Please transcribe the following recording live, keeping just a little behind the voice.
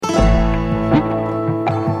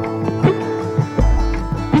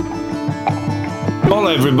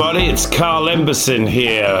everybody, it's Carl Emberson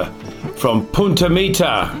here from Punta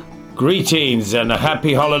Mita. Greetings and a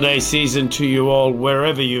happy holiday season to you all,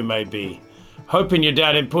 wherever you may be. Hoping you're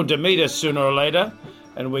down in Punta Mita sooner or later,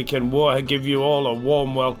 and we can give you all a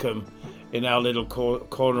warm welcome in our little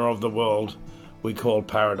corner of the world we call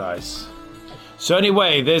paradise. So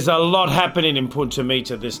anyway, there's a lot happening in Punta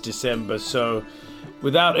Mita this December, so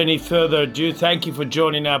without any further ado, thank you for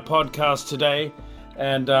joining our podcast today.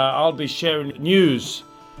 And I'll be sharing news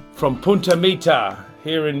from Punta Mita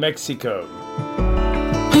here in Mexico.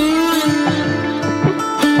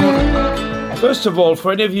 First of all,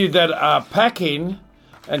 for any of you that are packing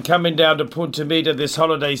and coming down to Punta Mita this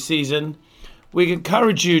holiday season, we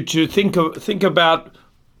encourage you to think about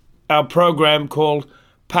our program called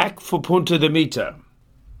Pack for Punta de Mita.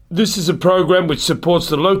 This is a program which supports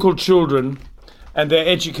the local children and their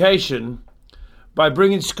education by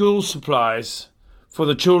bringing school supplies for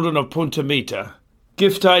the children of Punta Mita.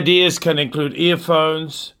 Gift ideas can include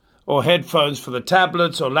earphones or headphones for the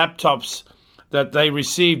tablets or laptops that they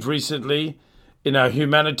received recently in our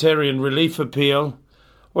humanitarian relief appeal,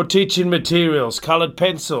 or teaching materials, colored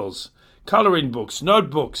pencils, coloring books,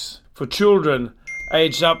 notebooks for children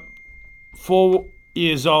aged up 4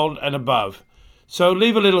 years old and above. So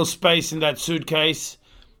leave a little space in that suitcase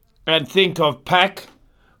and think of Pack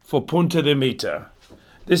for Punta de Mita.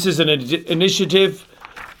 This is an initiative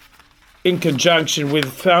in conjunction with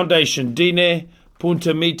Foundation Dine,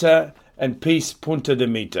 Punta Mita, and Peace Punta de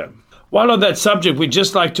Mita. While on that subject, we'd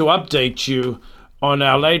just like to update you on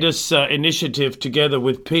our latest initiative together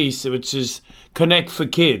with Peace, which is Connect for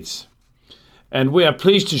Kids. And we are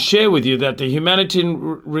pleased to share with you that the Humanitarian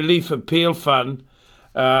Relief Appeal Fund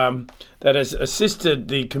that has assisted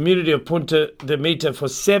the community of Punta de Mita for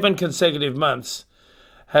 7 consecutive months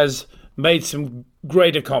has made some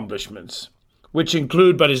great accomplishments, which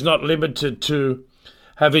include, but is not limited to,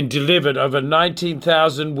 having delivered over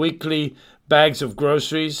 19,000 weekly bags of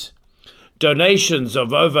groceries, donations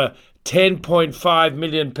of over 10.5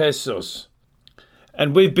 million pesos,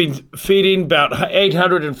 and we've been feeding about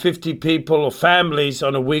 850 people or families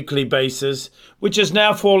on a weekly basis, which has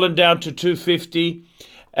now fallen down to 250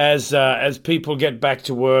 as people get back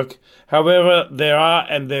to work. However, there are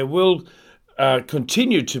and there will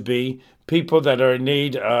continue to be people that are in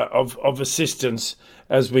need of assistance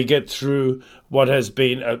as we get through what has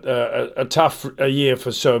been a tough year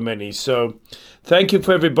for so many. So thank you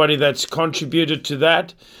for everybody that's contributed to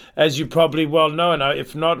that. As you probably well know, and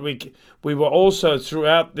if not, we will also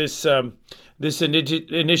throughout this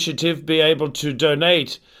initiative be able to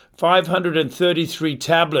donate 533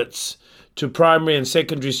 tablets to primary and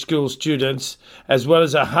secondary school students, as well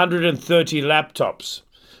as 130 laptops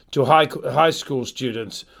to high school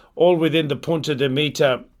students, all within the Punta de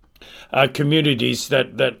Mita communities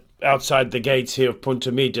that outside the gates here of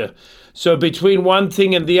Punta Mita. So between one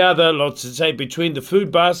thing and the other, let's say between the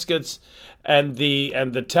food baskets and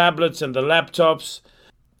the tablets and the laptops,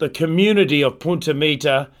 the community of Punta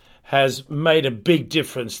Mita has made a big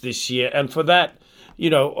difference this year. And for that,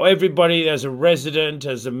 everybody as a resident,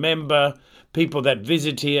 as a member, people that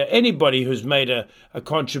visit here, anybody who's made a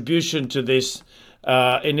contribution to this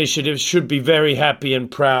initiative should be very happy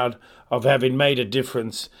and proud of having made a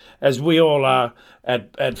difference, as we all are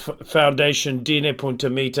at Foundation Dine Punta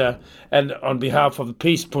Mita, and on behalf of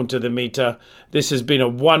Peace Punta de Mita. This has been a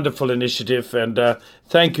wonderful initiative, and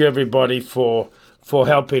thank you everybody for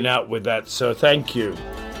helping out with that. So thank you.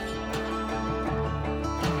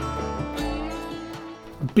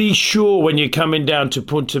 Be sure when you're coming down to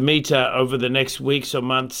Punta Mita over the next weeks or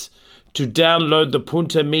months to download the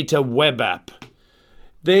Punta Mita web app.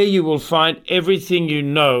 There you will find everything you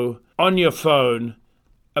know on your phone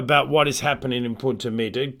about what is happening in Punta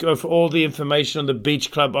Mita. Go for all the information on the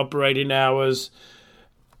beach club operating hours,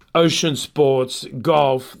 ocean sports,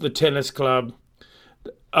 golf, the tennis club,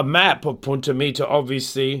 a map of Punta Mita,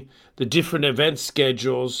 obviously, the different event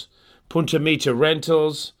schedules, Punta Mita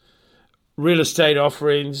rentals, real estate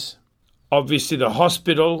offerings, obviously the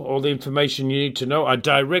hospital, all the information you need to know, a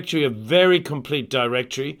directory, a very complete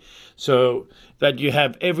directory, so that you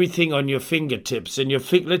have everything on your fingertips and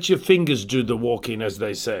let your fingers do the walking, as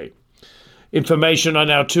they say. Information on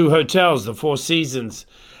our 2 hotels, the Four Seasons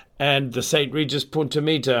and the St. Regis Punta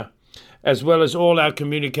Mita, as well as all our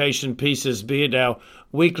communication pieces, be it our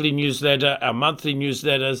weekly newsletter, our monthly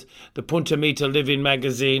newsletters, the Punta Mita Living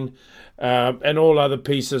magazine, and all other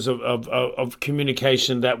pieces of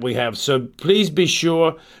communication that we have. So please be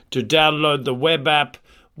sure to download the web app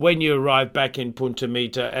when you arrive back in Punta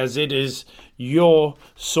Mita, as it is your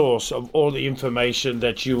source of all the information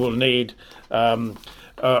that you will need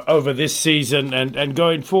over this season and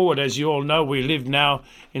going forward. As you all know, we live now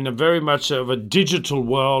in a very much of a digital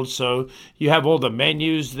world, so you have all the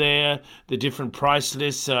menus there, the different price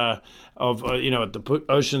lists at the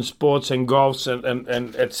Ocean Sports and Golfs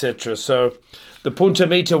and etc. So the Punta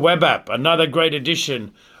Mita web app, another great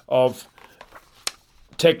addition of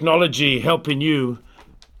technology helping you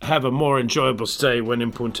have a more enjoyable stay when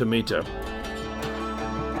in Punta Mita.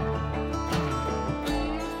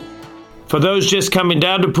 For those just coming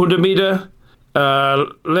down to Punta Mita,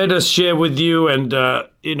 let us share with you and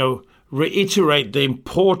reiterate the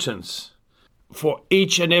importance for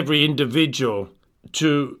each and every individual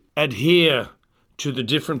to adhere to the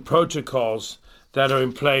different protocols that are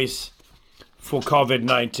in place for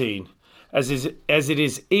COVID-19, as it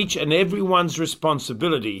is each and everyone's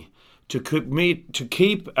responsibility to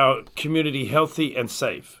keep our community healthy and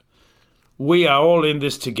safe. We are all in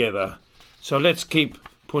this together, so let's keep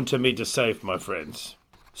Punta Mita safe, my friends.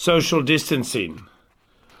 Social distancing.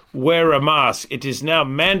 Wear a mask. It is now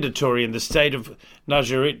mandatory in the state of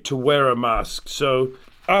Nayarit to wear a mask. So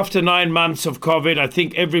after 9 months of COVID, I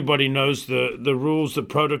think everybody knows the rules, the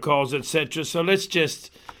protocols, etc. So let's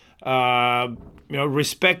just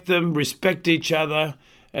respect them, respect each other,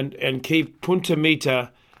 and keep Punta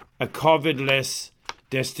Mita a COVID-less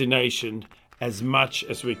destination as much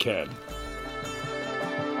as we can.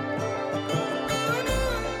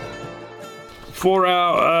 For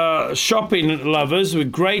our shopping lovers,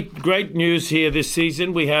 with great news here this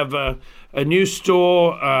season. We have a new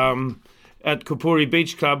store at Kupuri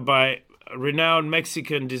Beach Club by renowned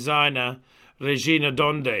Mexican designer Regina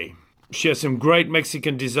Donde. She has some great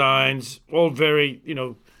Mexican designs, all very,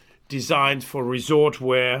 designs for resort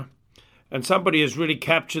wear. And somebody has really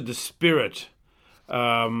captured the spirit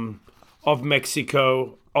of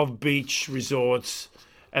Mexico, of beach resorts,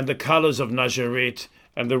 and the colors of Nayarit,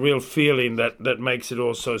 and the real feeling that makes it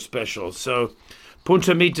all so special. So,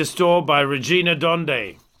 Punta Mita store by Regina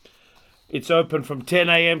Donde. It's open from 10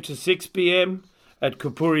 a.m. to 6 p.m. at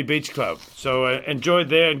Kupuri Beach Club. So enjoy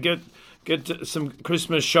there and get some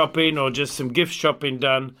Christmas shopping or just some gift shopping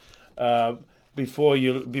done before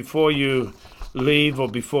you leave or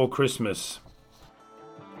before Christmas.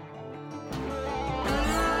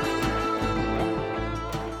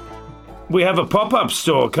 We have a pop-up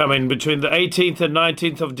store coming between the 18th and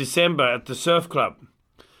 19th of December at the Surf Club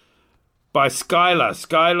by Skylar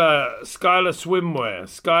Swimwear.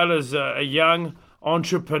 Skylar's a young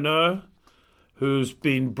entrepreneur who's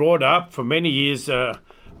been brought up for many years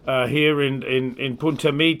here in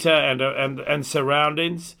Punta Mita and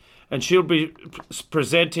surroundings, and she'll be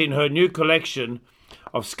presenting her new collection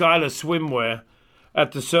of Skylar Swimwear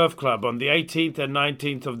at the Surf Club on the 18th and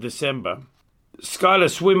 19th of December. Skylar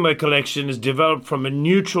Swimwear collection is developed from a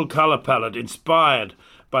neutral color palette inspired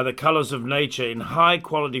by the colors of nature in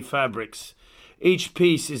high-quality fabrics. Each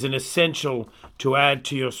piece is an essential to add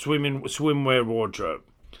to your swimwear wardrobe.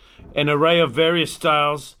 An array of various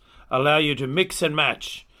styles allow you to mix and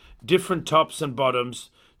match different tops and bottoms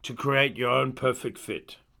to create your own perfect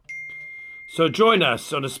fit. So join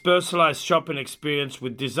us on a personalized shopping experience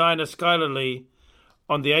with designer Skylar Lee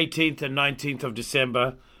on the 18th and 19th of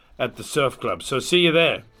December at the Surf Club. So see you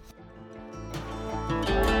there.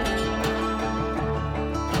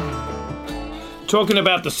 Talking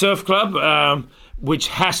about the Surf Club, which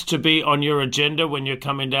has to be on your agenda when you're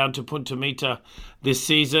coming down to Punta Mita this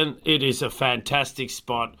season. It is a fantastic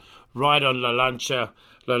spot right on La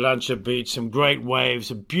Lancha Beach. Some great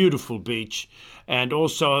waves, a beautiful beach. And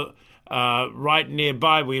also right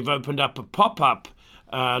nearby, we've opened up a pop-up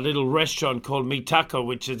little restaurant called Mita,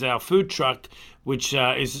 which is our food truck, which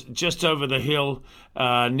is just over the hill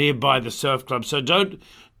nearby the Surf Club. So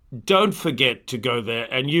don't forget to go there,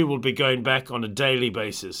 and you will be going back on a daily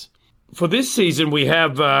basis. For this season, we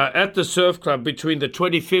have at the Surf Club between the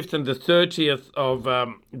 25th and the 30th of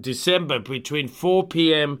December, between 4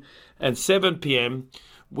 p.m. and 7 p.m.,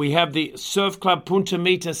 we have the Surf Club Punta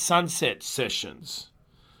Mita Sunset Sessions,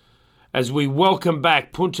 as we welcome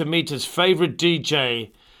back Punta Mita's favorite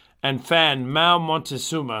DJ and fan, Mau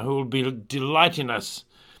Montezuma, who will be delighting us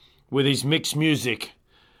with his mixed music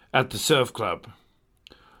at the Surf Club.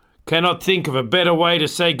 Cannot think of a better way to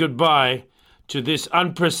say goodbye to this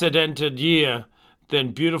unprecedented year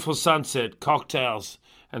than beautiful sunset, cocktails,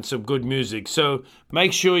 and some good music. So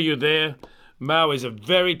make sure you're there. Mau is a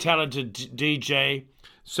very talented DJ,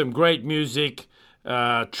 some great music,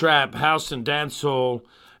 trap, house and dancehall,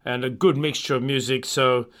 and a good mixture of music.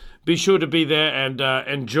 So be sure to be there and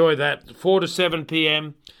enjoy that 4 to 7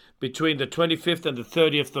 p.m. between the 25th and the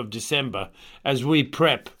 30th of December as we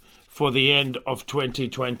prep for the end of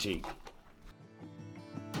 2020.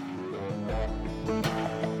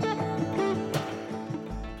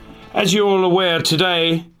 As you're all aware,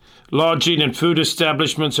 today, lodging and food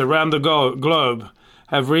establishments around the globe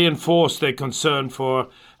have reinforced their concern for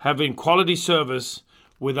having quality service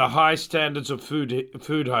with a high standards of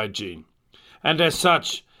food hygiene, and as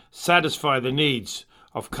such, satisfy the needs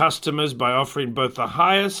of customers by offering both the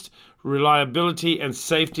highest reliability and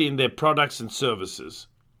safety in their products and services.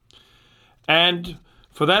 And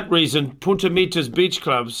for that reason, Punta Mita's beach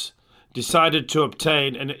clubs decided to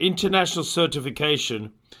obtain an international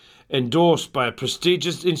certification endorsed by a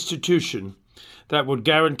prestigious institution that would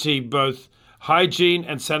guarantee both hygiene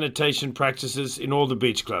and sanitation practices in all the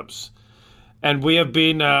beach clubs. And we have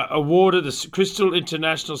been awarded the Crystal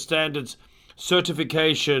International Standards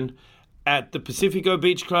certification at the Pacifico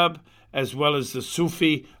Beach Club, as well as the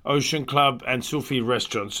Sufi Ocean Club and Sufi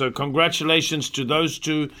Restaurant. So congratulations to those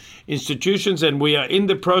two institutions, and we are in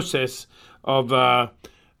the process of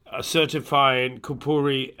certifying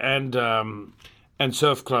Kupuri and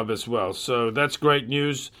Surf Club as well. So that's great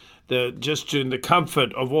news. Just in the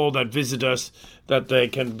comfort of all that visit us, that they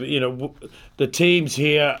can, the teams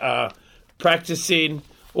here are practicing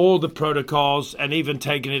all the protocols and even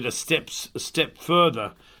taking it a step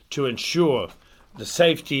further to ensure the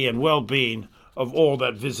safety and well-being of all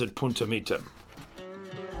that visit Punta Mita.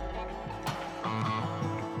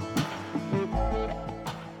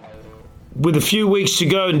 With a few weeks to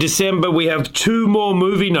go in December, we have 2 more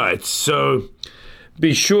movie nights, so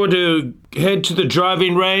be sure to head to the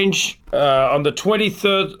driving range. On the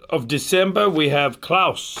 23rd of December, we have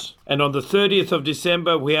Klaus, and on the 30th of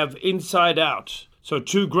December, we have Inside Out. So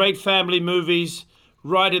 2 great family movies,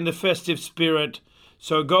 right in the festive spirit.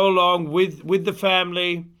 So go along with the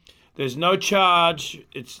family. There's no charge.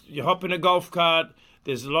 You hop in a golf cart.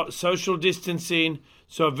 There's a lot of social distancing.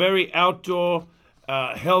 So a very outdoor,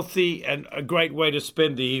 healthy, and a great way to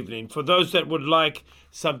spend the evening. For those that would like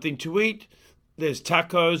something to eat, there's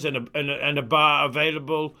tacos and a bar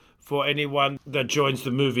available for anyone that joins the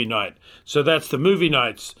movie night. So that's the movie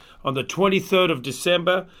nights on the 23rd of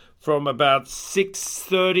December from about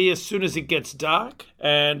 6:30 as soon as it gets dark,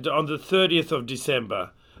 and on the 30th of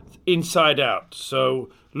December, Inside Out.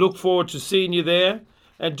 So look forward to seeing you there,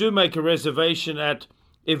 and do make a reservation at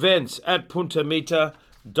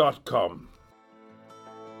events@puntamita.com.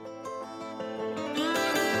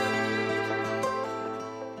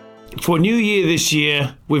 For New Year this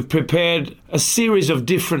year, we've prepared a series of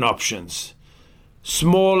different options,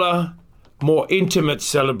 smaller, more intimate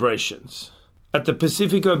celebrations. At the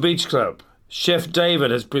Pacifico Beach Club, Chef David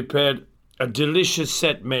has prepared a delicious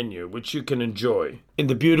set menu which you can enjoy in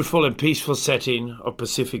the beautiful and peaceful setting of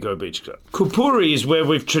Pacifico Beach Club. Kupuri is where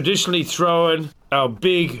we've traditionally thrown our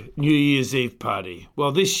big New Year's Eve party.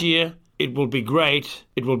 Well, this year it will be great.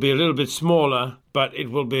 It will be a little bit smaller, but it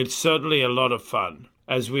will be certainly a lot of fun.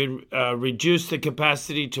 As we reduce the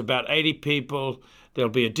capacity to about 80 people, there'll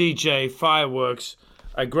be a DJ, fireworks,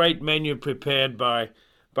 a great menu prepared by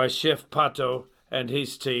Chef Pato and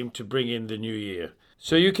his team to bring in the new year.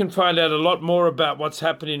 So you can find out a lot more about what's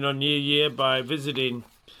happening on New Year by visiting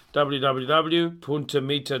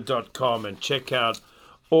www.puntamita.com and check out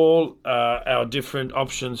all our different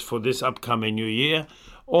options for this upcoming New Year,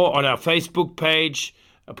 or on our Facebook page,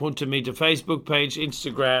 a Punta Mita Facebook page,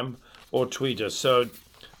 Instagram, or Twitter. So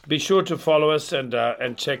be sure to follow us and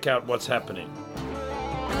check out what's happening.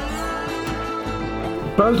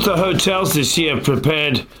 Both the hotels this year have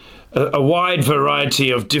prepared a wide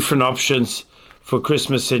variety of different options for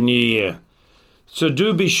Christmas and New Year. So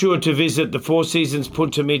do be sure to visit the Four Seasons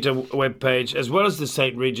Punta Mita webpage as well as the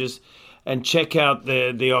St. Regis and check out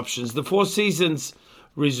the options. The Four Seasons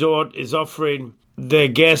Resort is offering their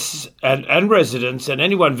guests and residents and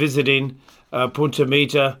anyone visiting Punta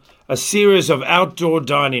Mita a series of outdoor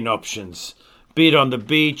dining options, be it on the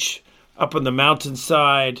beach, up on the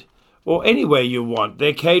mountainside, or anywhere you want.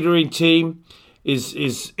 Their catering team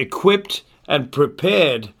is equipped and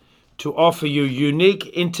prepared to offer you unique,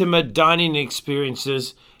 intimate dining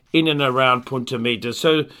experiences in and around Punta Mita.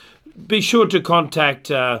 So be sure to contact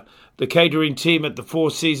the catering team at the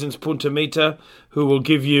Four Seasons Punta Mita, who will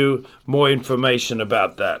give you more information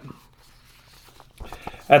about that.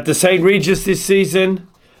 At the St. Regis this season,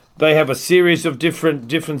 they have a series of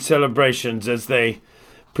different celebrations as they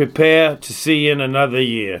prepare to see in another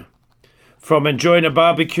year. From enjoying a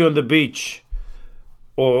barbecue on the beach,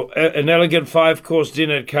 or an elegant 5-course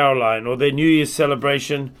dinner at Caroline, or their New Year's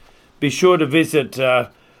celebration, be sure to visit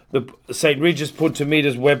the St. Regis Punta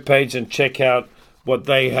Mita's webpage and check out what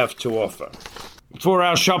they have to offer. For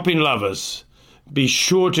our shopping lovers, be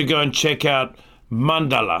sure to go and check out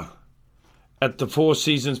Mandala at the Four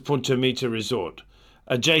Seasons Punta Mita Resort,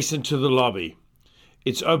 adjacent to the lobby.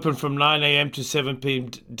 It's open from 9 a.m. to 7 p.m.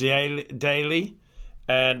 daily,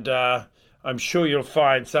 and I'm sure you'll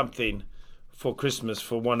find something for Christmas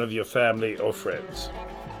for one of your family or friends.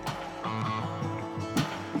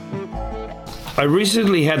 I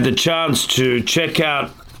recently had the chance to check out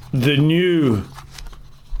the new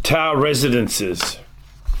Tau residences.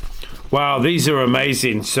 Wow, these are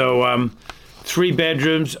amazing. So 3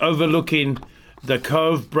 bedrooms overlooking the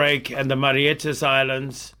Cove Break and the Marietas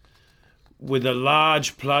Islands, with a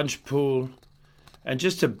large plunge pool and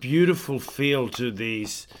just a beautiful feel to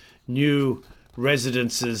these new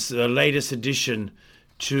residences, the latest addition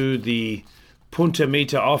to the Punta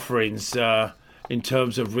Mita offerings in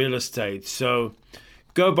terms of real estate. So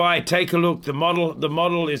go by, take a look. The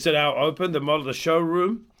model is now open, the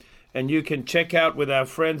showroom, and you can check out with our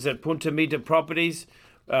friends at Punta Mita Properties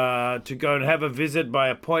to go and have a visit by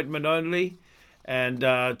appointment only, and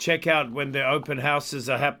check out when the open houses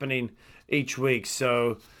are happening each week.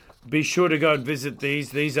 So be sure to go and visit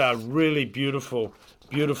these. These are really beautiful,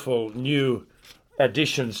 beautiful new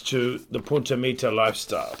additions to the Punta Mita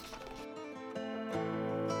lifestyle.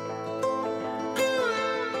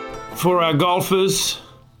 For our golfers,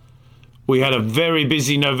 we had a very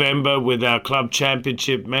busy November with our club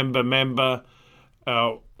championship member,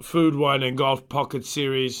 our food, wine and golf pocket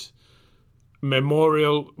series,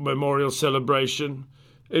 memorial celebration.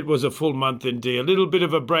 It was a full month indeed. A little bit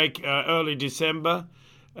of a break early December,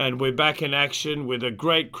 and we're back in action with a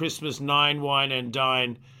great Christmas 9 Wine and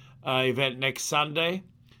Dine event next Sunday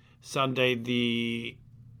the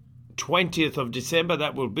 20th of December.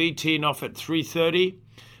 That will be teeing off at 3:30.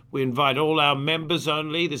 We invite all our members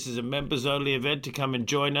only. This is a members only event to come and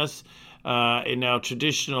join us in our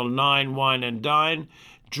traditional 9 Wine and Dine,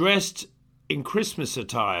 dressed in Christmas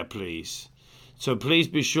attire, please. So please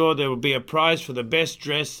be sure there will be a prize for the best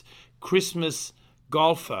dressed Christmas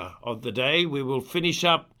golfer of the day. We will finish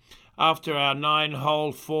up after our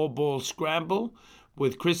 9-hole 4-ball scramble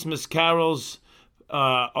with Christmas carols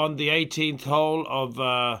on the 18th hole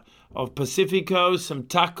of Pacifico, some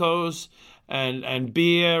tacos and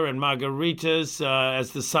beer and margaritas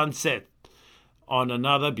as the sun set on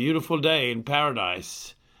another beautiful day in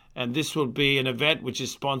paradise. And this will be an event which is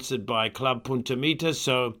sponsored by Club Punta Mita.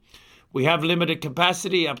 So we have limited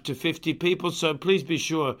capacity, up to 50 people, so please be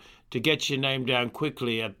sure to get your name down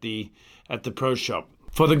quickly at the pro shop.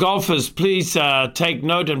 For the golfers, please take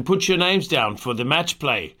note and put your names down for the match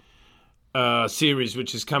play series,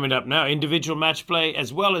 which is coming up now, individual match play,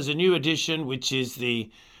 as well as a new addition, which is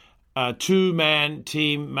the 2-man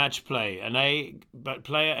team match play, an A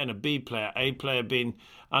player and a B player. A player being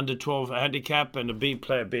under 12 handicap and a B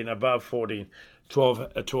player being above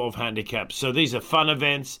 12 handicaps. So these are fun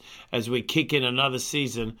events as we kick in another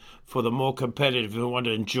season for the more competitive who want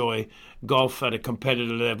to enjoy golf at a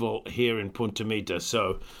competitive level here in Punta Mita.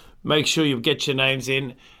 So make sure you get your names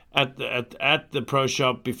in at the pro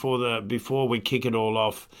shop before we kick it all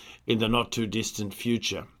off in the not too distant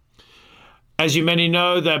future. As many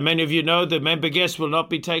of you know, the member guests will not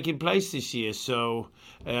be taking place this year, so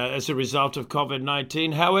as a result of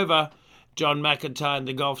COVID-19. However, John McIntyre and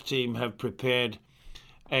the golf team have prepared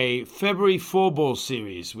a February 4-ball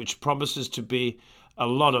series, which promises to be a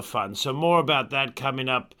lot of fun. So more about that coming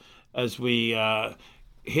up as we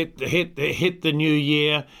hit the new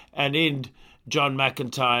year and end John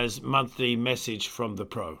McIntyre's monthly message from the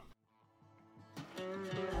pro.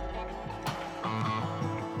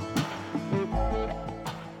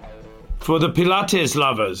 For the Pilates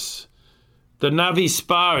lovers, the Navi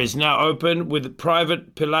Spa is now open with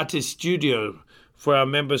private Pilates studio for our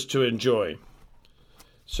members to enjoy.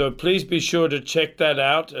 So please be sure to check that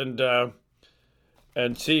out and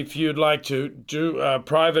see if you'd like to do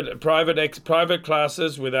private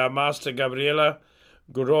classes with our master Gabriela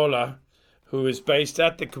Gurola, who is based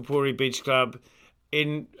at the Kapuri Beach Club.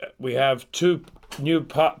 We have 2 new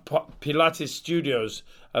Pilates studios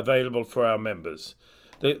available for our members.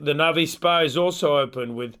 The Navi Spa is also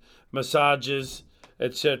open with massages,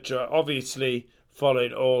 etc., obviously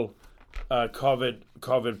following all COVID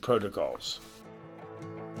protocols.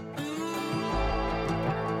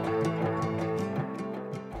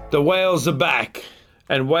 The whales are back,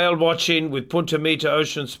 and whale watching with Punta Mita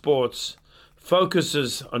Ocean Sports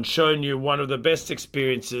focuses on showing you one of the best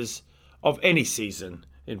experiences of any season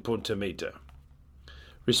in Punta Mita.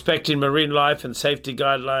 Respecting marine life and safety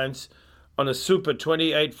guidelines on a super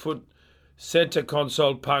 28-foot center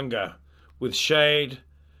console panga with shade,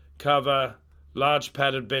 cover, large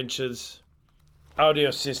padded benches, audio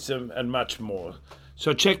system, and much more.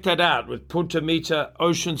 So check that out with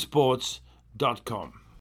puntamitaoceansports.com.